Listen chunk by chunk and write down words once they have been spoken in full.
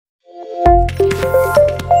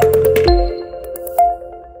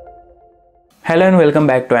Hello and welcome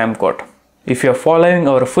back to AmpCode. If you're following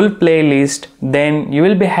our full playlist, then you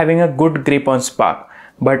will be having a good grip on Spark.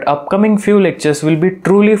 But upcoming few lectures will be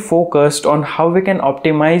truly focused on how we can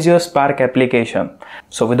optimize your Spark application.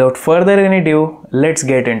 So without further ado, let's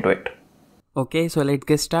get into it. Okay, so let's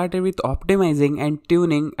get started with optimizing and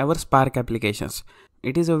tuning our Spark applications.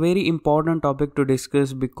 It is a very important topic to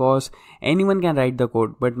discuss because anyone can write the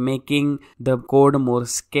code, but making the code more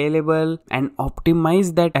scalable and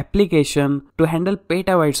optimize that application to handle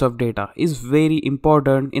petabytes of data is very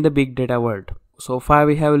important in the big data world. So far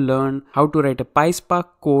we have learned how to write a PySpark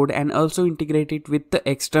code and also integrate it with the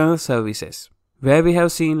external services, where we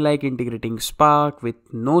have seen like integrating Spark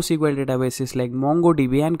with NoSQL databases like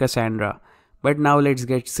MongoDB and Cassandra. But now let's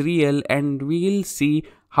get real and we'll see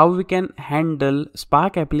how we can handle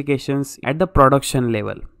Spark applications at the production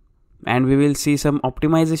level. And we will see some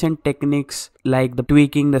optimization techniques like the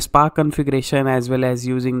tweaking the Spark configuration as well as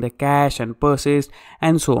using the cache and persist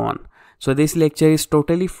and so on. So this lecture is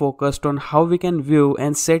totally focused on how we can view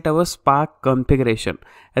and set our Spark configuration.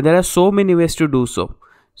 And there are so many ways to do so.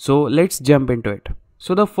 So let's jump into it.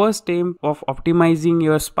 So the first aim of optimizing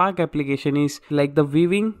your Spark application is like the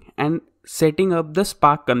viewing and setting up the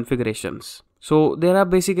Spark configurations. So there are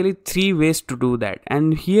basically three ways to do that,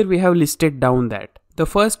 and here we have listed down that. The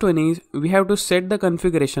first one is we have to set the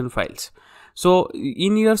configuration files. So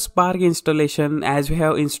in your Spark installation, as we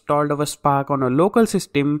have installed our Spark on a local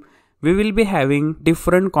system, we will be having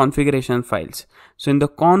different configuration files. So in the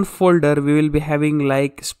conf folder, we will be having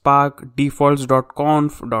like spark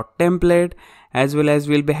defaults.conf.template, as well as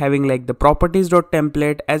we'll be having like the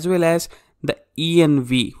properties.template, as well as the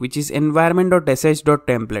env, which is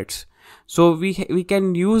environment.sh.templates. So we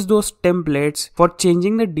can use those templates for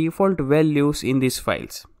changing the default values in these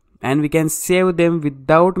files, and we can save them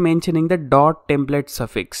without mentioning the .template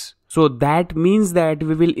suffix. So that means that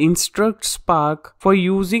we will instruct Spark for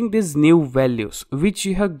using these new values which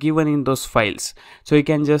you have given in those files. So you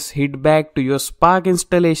can just hit back to your Spark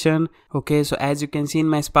installation. Okay, so as you can see in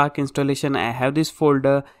my Spark installation, I have this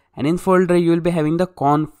folder. And in folder you will be having the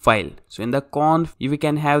conf file. So in the conf we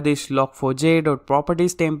can have this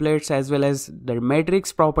log4j.properties templates, as well as the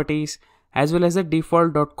matrix properties, as well as the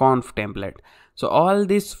default.conf template. So all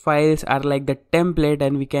these files are like the template,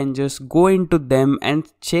 and we can just go into them and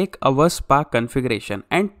check our Spark configuration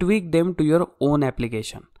and tweak them to your own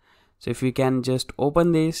application. So if we can just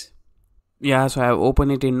open this. Yeah, so I have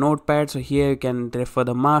opened it in Notepad. So here you can refer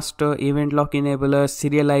the master, event lock enabler,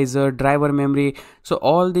 serializer, driver memory. So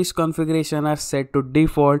all these configuration are set to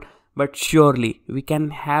default, but surely we can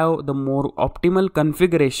have the more optimal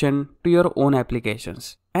configuration to your own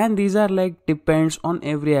applications. And these are like depends on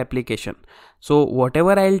every application. So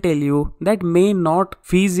whatever I'll tell you, that may not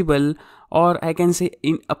feasible, or I can say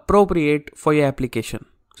inappropriate for your application.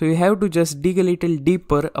 So you have to just dig a little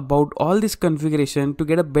deeper about all this configuration to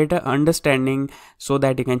get a better understanding, so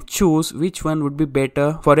that you can choose which one would be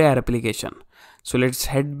better for your application. So let's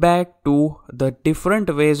head back to the different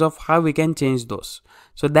ways of how we can change those.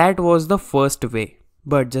 So that was the first way.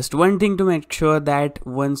 But just one thing to make sure that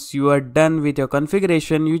once you are done with your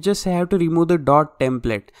configuration, you just have to remove the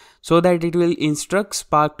 .template, so that it will instruct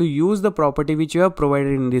Spark to use the property which you have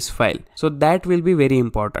provided in this file. So that will be very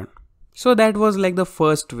important. So that was like the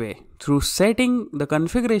first way, through setting the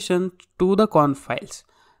configuration to the conf files.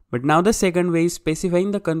 But now the second way is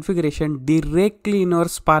specifying the configuration directly in our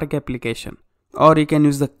Spark application. Or you can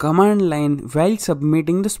use the command line while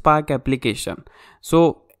submitting the Spark application.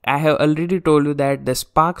 So I have already told you that the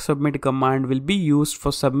Spark submit command will be used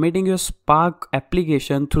for submitting your Spark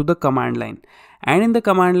application through the command line. And in the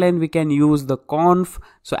command line we can use the conf.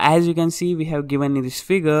 So as you can see, we have given in this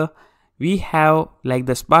figure, we have like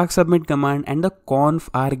the Spark submit command and the conf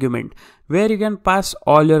argument, where you can pass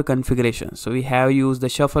all your configurations. So we have used the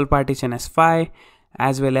shuffle partition as 5,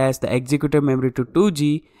 as well as the executor memory to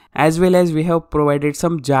 2G, as well as we have provided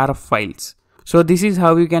some jar files. So this is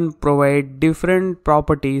how you can provide different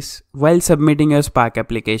properties while submitting your Spark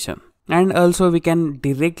application. And also we can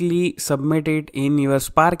directly submit it in your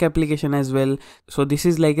Spark application as well. So this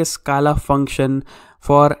is like a Scala function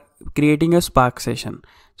for creating a Spark session.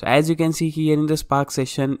 So as you can see here in the Spark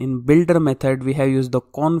session, in builder method, we have used the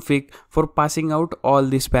config for passing out all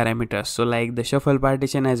these parameters. So like the shuffle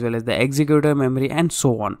partition, as well as the executor memory, and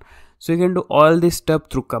so on. So you can do all this stuff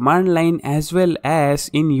through command line as well as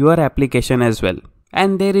in your application as well.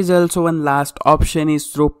 And there is also one last option is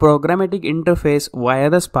through programmatic interface via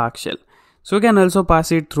the Spark shell. So you can also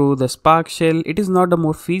pass it through the Spark shell. It is not the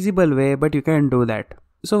more feasible way, but you can do that.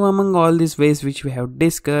 So among all these ways which we have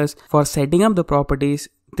discussed for setting up the properties,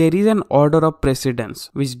 there is an order of precedence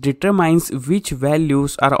which determines which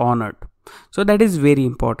values are honored. So that is very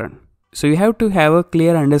important. So you have to have a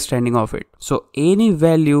clear understanding of it. So any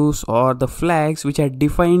values or the flags which are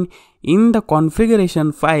defined in the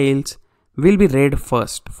configuration files will be read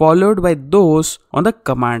first, followed by those on the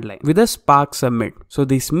command line with a Spark submit. So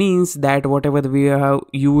this means that whatever we have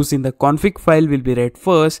used in the config file will be read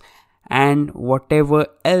first, and whatever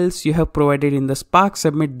else you have provided in the Spark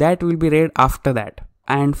submit, that will be read after that.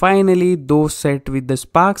 And finally, those set with the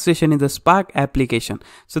Spark session in the Spark application.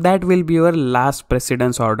 So that will be your last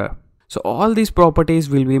precedence order. So all these properties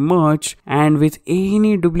will be merged, and with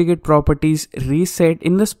any duplicate properties reset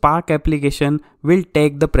in the Spark application will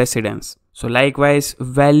take the precedence. So likewise,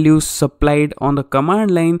 values supplied on the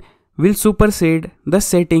command line will supersede the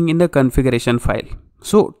setting in the configuration file.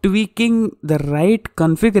 So tweaking the right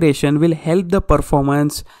configuration will help the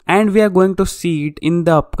performance, and we are going to see it in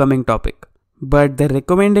the upcoming topic. But the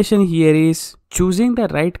recommendation here is choosing the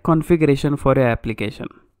right configuration for your application.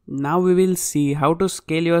 Now we will see how to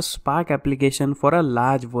scale your Spark application for a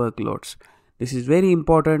large workloads. This is very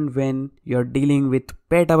important when you're dealing with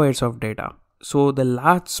petabytes of data. So the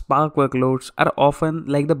large Spark workloads are often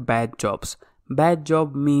like the batch jobs. Batch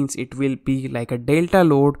job means it will be like a delta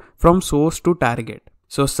load from source to target.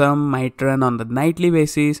 So some might run on the nightly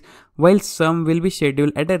basis, while some will be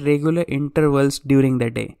scheduled at a regular intervals during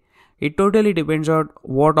the day. It totally depends on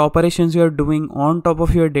what operations you are doing on top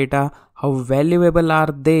of your data, how valuable are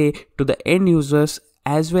they to the end users,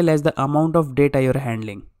 as well as the amount of data you're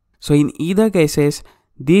handling. So in either cases,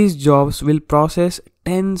 these jobs will process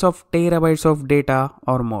tens of terabytes of data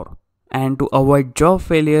or more. And to avoid job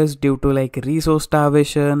failures due to like resource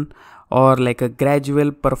starvation or like a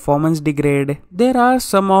gradual performance degrade, there are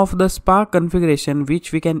some of the Spark configuration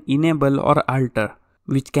which we can enable or alter,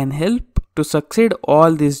 which can help to succeed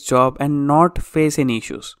all this job and not face any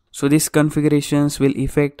issues. So these configurations will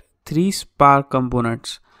affect 3 Spark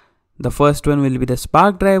components. The first one will be the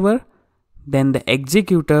Spark driver, then the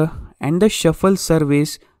executor, and the shuffle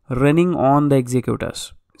service running on the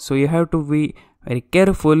executors. So you have to be very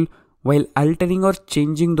careful while altering or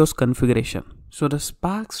changing those configuration. So the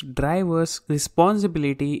Spark's driver's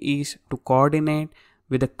responsibility is to coordinate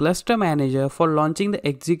with the cluster manager for launching the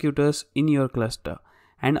executors in your cluster,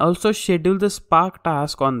 and also schedule the Spark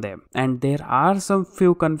task on them. And there are some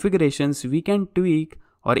few configurations we can tweak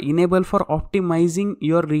or enable for optimizing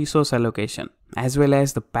your resource allocation, as well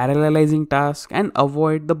as the parallelizing task, and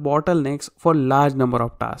avoid the bottlenecks for large number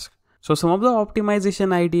of tasks. So some of the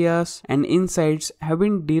optimization ideas and insights have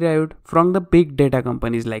been derived from the big data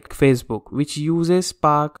companies like Facebook, which uses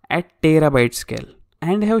Spark at terabyte scale,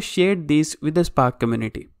 and have shared this with the Spark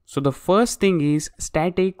community. So the first thing is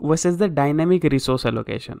static versus the dynamic resource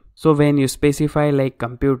allocation. So when you specify like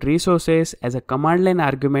compute resources as a command line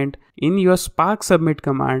argument in your Spark submit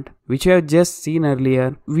command, which you have just seen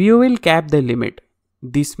earlier, you will cap the limit.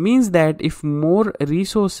 This means that if more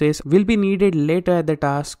resources will be needed later at the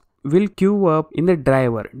task, will queue up in the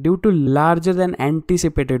driver due to larger than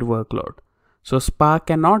anticipated workload. So Spark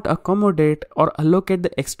cannot accommodate or allocate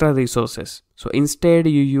the extra resources. So instead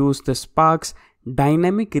you use the Spark's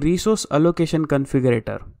dynamic resource allocation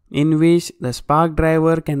configurator, in which the Spark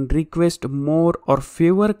driver can request more or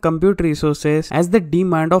fewer compute resources as the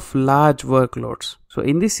demand of large workloads. So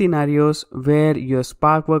in these scenarios where your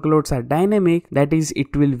Spark workloads are dynamic, that is,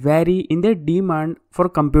 it will vary in their demand for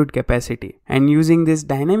compute capacity, and using this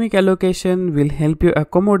dynamic allocation will help you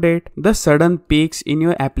accommodate the sudden peaks in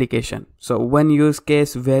your application. So one use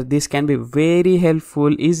case where this can be very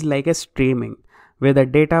helpful is like a streaming, where the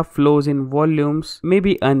data flows in volumes may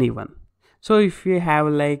be uneven. So if you have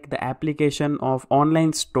like the application of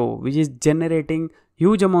online store which is generating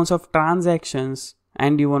huge amounts of transactions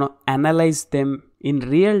and you want to analyze them in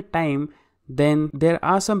real time, then there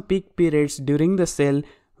are some peak periods during the sale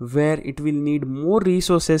where it will need more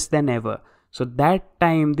resources than ever. So that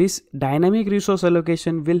time this dynamic resource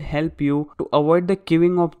allocation will help you to avoid the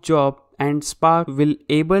queuing of job, and Spark will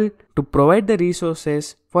able to provide the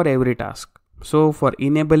resources for every task. So for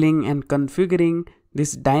enabling and configuring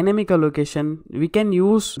this dynamic allocation, we can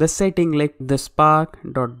use the setting like the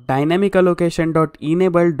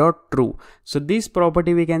spark.dynamicallocation.enable.true. So this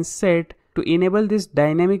property we can set to enable this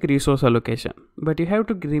dynamic resource allocation. But you have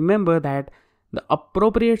to remember that the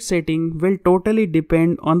appropriate setting will totally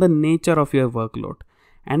depend on the nature of your workload,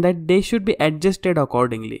 and that they should be adjusted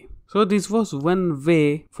accordingly. So this was one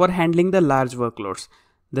way for handling the large workloads.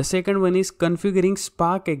 The second one is configuring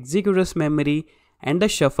Spark executors memory and the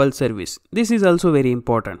shuffle service. This is also very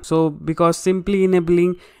important. So because simply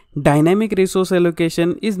enabling dynamic resource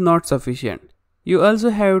allocation is not sufficient. You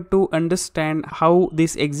also have to understand how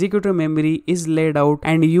this executor memory is laid out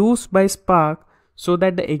and used by Spark so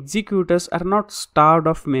that the executors are not starved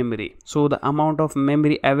of memory. So the amount of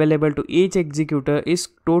memory available to each executor is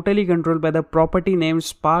totally controlled by the property named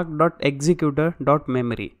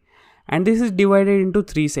spark.executor.memory. And this is divided into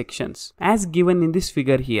 3 sections as given in this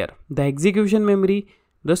figure here: the execution memory,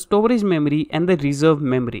 the storage memory, and the reserve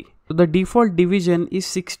memory. So the default division is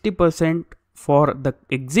 60% for the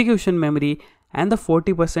execution memory and the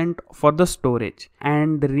 40% for the storage, and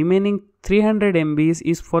the remaining 300 MBs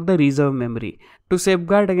is for the reserve memory to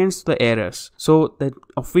safeguard against the errors. So the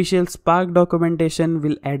official Spark documentation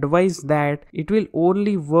will advise that it will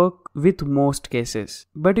only work with most cases,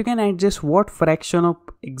 but you can adjust what fraction of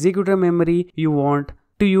executor memory you want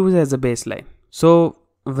to use as a baseline. So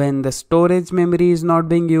when the storage memory is not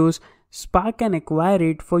being used, Spark can acquire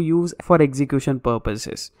it for use for execution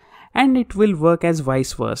purposes, and it will work as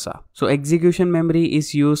vice versa. So execution memory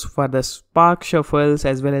is used for the Spark shuffles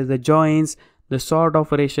as well as the joins, the sort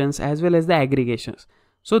operations as well as the aggregations.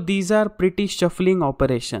 So these are pretty shuffling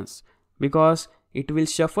operations because it will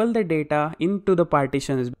shuffle the data into the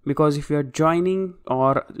partitions, because if you are joining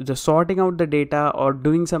or just sorting out the data or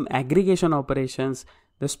doing some aggregation operations,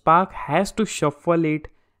 the Spark has to shuffle it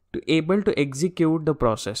to able to execute the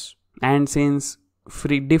process. And since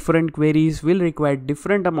different queries will require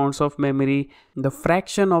different amounts of memory, the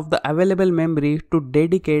fraction of the available memory to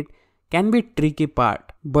dedicate can be tricky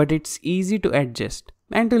part, but it's easy to adjust.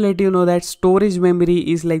 And to let you know that storage memory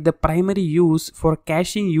is like the primary use for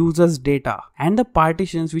caching users data and the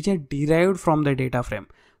partitions which are derived from the data frame.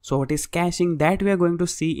 So what is caching, that we are going to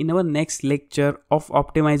see in our next lecture of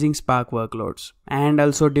optimizing Spark workloads. And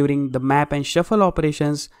also during the map and shuffle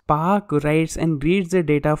operations, Spark writes and reads the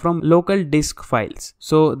data from local disk files.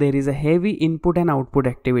 So there is a heavy input and output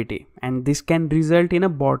activity, and this can result in a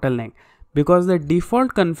bottleneck because the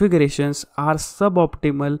default configurations are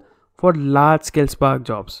suboptimal for large scale Spark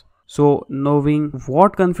jobs. So knowing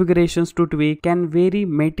what configurations to tweak can very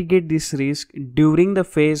mitigate this risk during the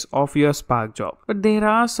phase of your Spark job. But there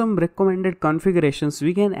are some recommended configurations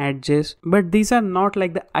we can adjust, but these are not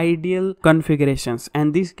like the ideal configurations,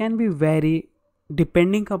 and these can be vary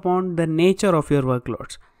depending upon the nature of your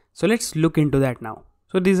workloads. So let's look into that now.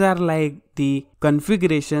 So these are like the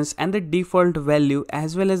configurations and the default value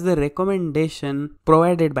as well as the recommendation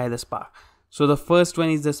provided by the Spark. So the first one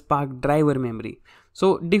is the Spark driver memory.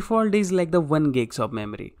 So default is like the 1 gigs of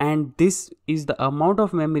memory, and this is the amount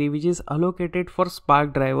of memory which is allocated for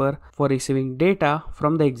Spark driver for receiving data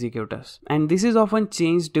from the executors, and this is often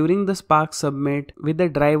changed during the Spark submit with the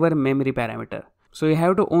driver memory parameter. So you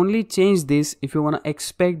have to only change this if you want to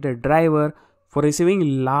expect the driver for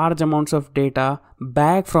receiving large amounts of data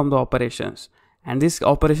back from the operations. And these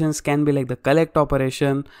operations can be like the collect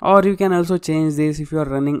operation, or you can also change this if you are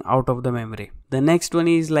running out of the memory. The next one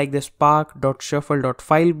is like the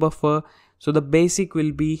spark.shuffle.file buffer. So the basic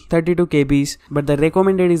will be 32 KBs, but the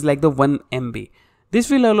recommended is like the 1 MB. This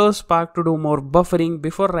will allow Spark to do more buffering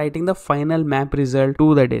before writing the final map result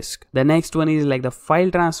to the disk. The next one is like the file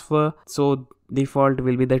transfer. So default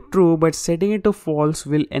will be the true, but setting it to false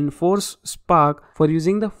will enforce Spark for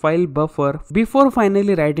using the file buffer before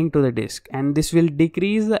finally writing to the disk, and this will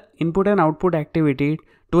decrease the input and output activity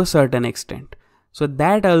to a certain extent. So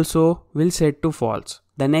that also will set to false.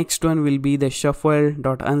 The next one will be the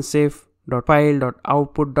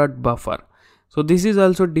shuffle.unsafe.file.output.buffer. So this is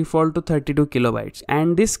also default to 32 kilobytes,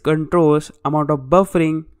 and this controls amount of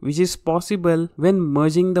buffering which is possible when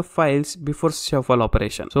merging the files before shuffle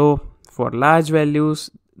operation. So for large values,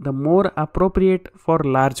 the more appropriate for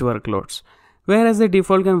large workloads, whereas the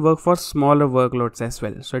default can work for smaller workloads as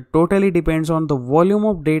well. So it totally depends on the volume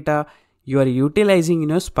of data you are utilizing in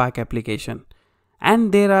your Spark application.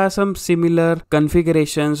 And there are some similar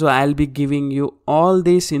configurations, so I'll be giving you all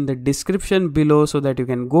this in the description below so that you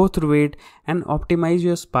can go through it and optimize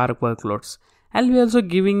your Spark workloads. I'll be also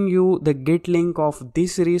giving you the Git link of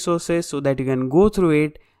these resources so that you can go through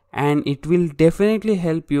it, and it will definitely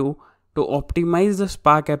help you to optimize the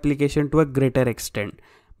Spark application to a greater extent.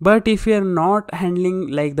 But if you are not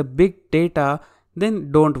handling like the big data,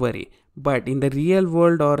 then don't worry. But in the real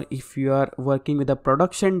world, or if you are working with the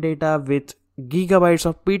production data with gigabytes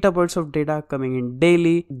of petabytes of data coming in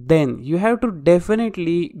daily, then you have to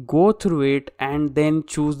definitely go through it and then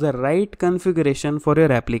choose the right configuration for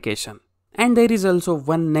your application. And there is also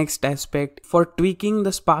one next aspect for tweaking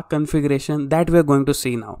the Spark configuration that we are going to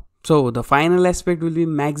see now. So the final aspect will be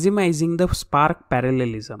maximizing the Spark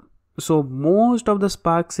parallelism. So most of the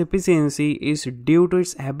Spark's efficiency is due to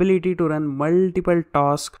its ability to run multiple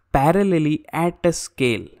tasks parallelly at a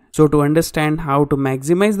scale. So to understand how to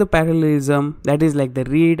maximize the parallelism, that is like the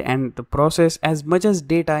read and the process as much as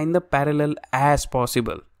data in the parallel as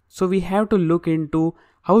possible. So we have to look into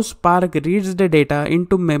how Spark reads the data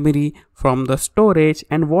into memory from the storage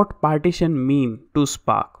and what partition mean to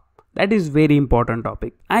Spark. That is very important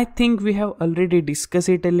topic. I think we have already discussed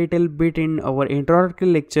it a little bit in our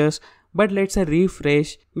introductory lectures, but let's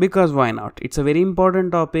refresh, because why not? It's a very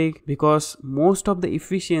important topic because most of the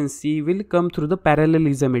efficiency will come through the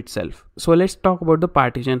parallelism itself. So let's talk about the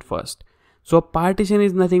partition first. So a partition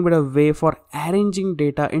is nothing but a way for arranging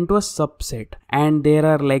data into a subset, and there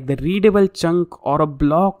are like the readable chunk or a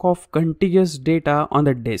block of contiguous data on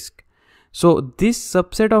the disk. So this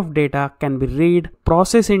subset of data can be read,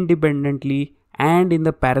 processed independently and in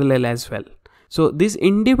the parallel as well. So this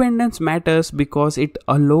independence matters because it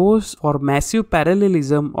allows for massive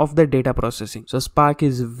parallelism of the data processing. So Spark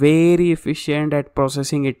is very efficient at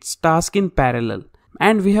processing its task in parallel.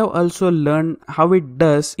 And we have also learned how it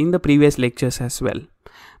does in the previous lectures as well.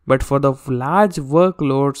 But for the large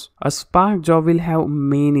workloads, a Spark job will have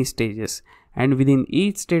many stages. And within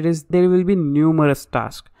each stages, there will be numerous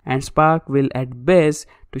tasks. And Spark will at best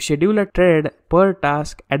to schedule a thread per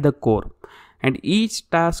task at the core. And each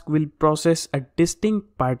task will process a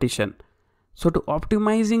distinct partition. So to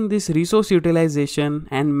optimizing this resource utilization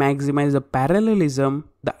and maximize the parallelism,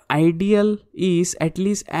 the ideal is at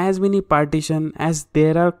least as many partitions as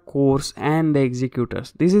there are cores and the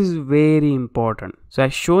executors. This is very important. So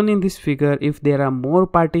as shown in this figure, if there are more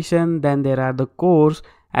partitions than there are the cores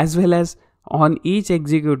as well as on each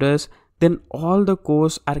executors, then all the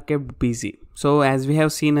cores are kept busy. So as we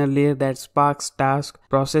have seen earlier that Spark's task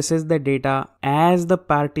processes the data as the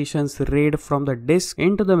partitions read from the disk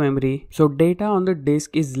into the memory. So data on the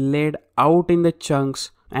disk is laid out in the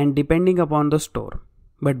chunks and depending upon the store.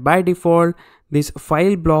 But by default, this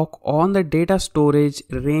file block on the data storage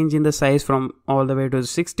range in the size from all the way to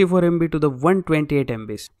 64 MB to the 128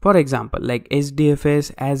 MB. For example, like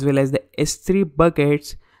HDFS as well as the S3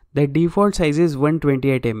 buckets, the default size is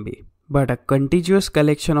 128 MB. But a contiguous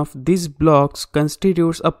collection of these blocks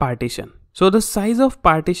constitutes a partition. So the size of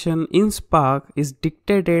partition in Spark is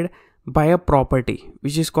dictated by a property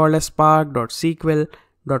which is called as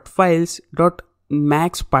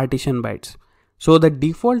spark.sql.files.max partition bytes. So the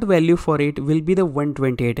default value for it will be the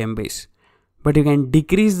 128 MB. But you can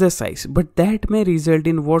decrease the size, but that may result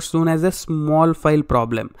in what's known as a small file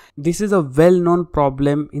problem. This is a well-known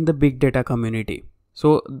problem in the big data community.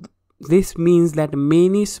 So this means that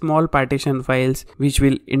many small partition files which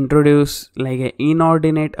will introduce like an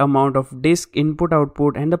inordinate amount of disk input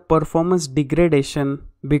output and the performance degradation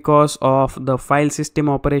because of the file system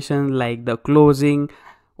operation like the closing,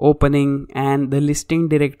 opening and the listing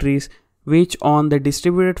directories, which on the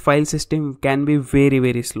distributed file system can be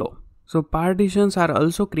very slow. So partitions are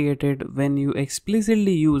also created when you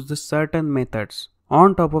explicitly use the certain methods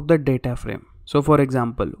on top of the data frame. So for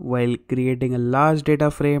example, while creating a large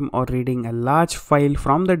data frame or reading a large file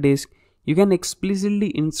from the disk, you can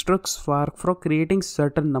explicitly instruct Spark for creating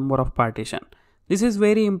certain number of partitions. This is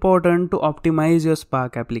very important to optimize your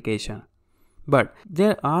Spark application. But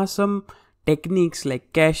there are some techniques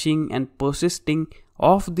like caching and persisting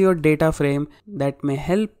of your data frame that may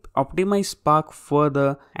help optimize Spark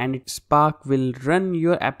further, and Spark will run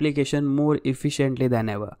your application more efficiently than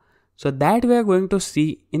ever. So that we are going to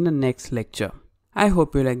see in the next lecture. I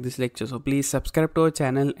hope you like this lecture, so please subscribe to our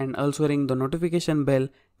channel and also ring the notification bell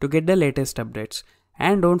to get the latest updates.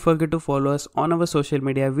 And don't forget to follow us on our social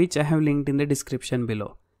media, which I have linked in the description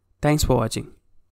below. Thanks for watching.